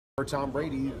For Tom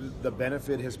Brady, the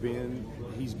benefit has been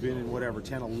he's been in whatever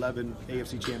 10, 11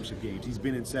 AFC Championship games. He's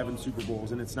been in 7 Super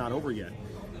Bowls, and it's not over yet.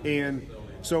 And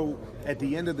so at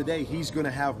the end of the day, he's going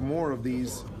to have more of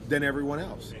these than everyone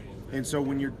else. And so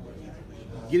when you're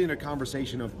getting a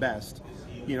conversation of best,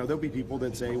 there'll be people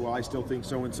that say, well, I still think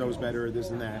so-and-so is better, or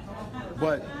this and that.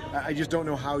 But I just don't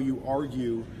know how you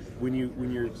argue when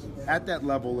you're at that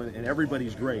level and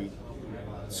everybody's great.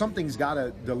 Something's got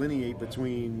to delineate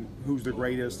between who's the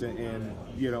greatest and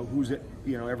who's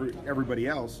everybody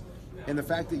else. And the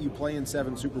fact that you play in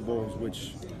 7 Super Bowls,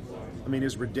 which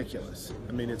is ridiculous.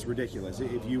 It's ridiculous.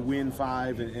 If you win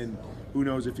 5, and who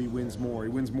knows if he wins more? He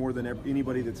wins more than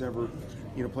anybody that's ever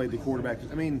played the quarterback.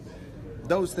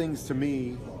 Those things to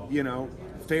me,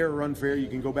 fair or unfair, you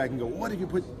can go back and go, what if you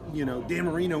put Dan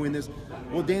Marino in this?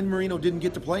 Well, Dan Marino didn't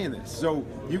get to play in this, so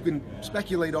you can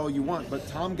speculate all you want, but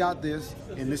Tom got this,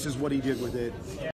 and this is what he did with it.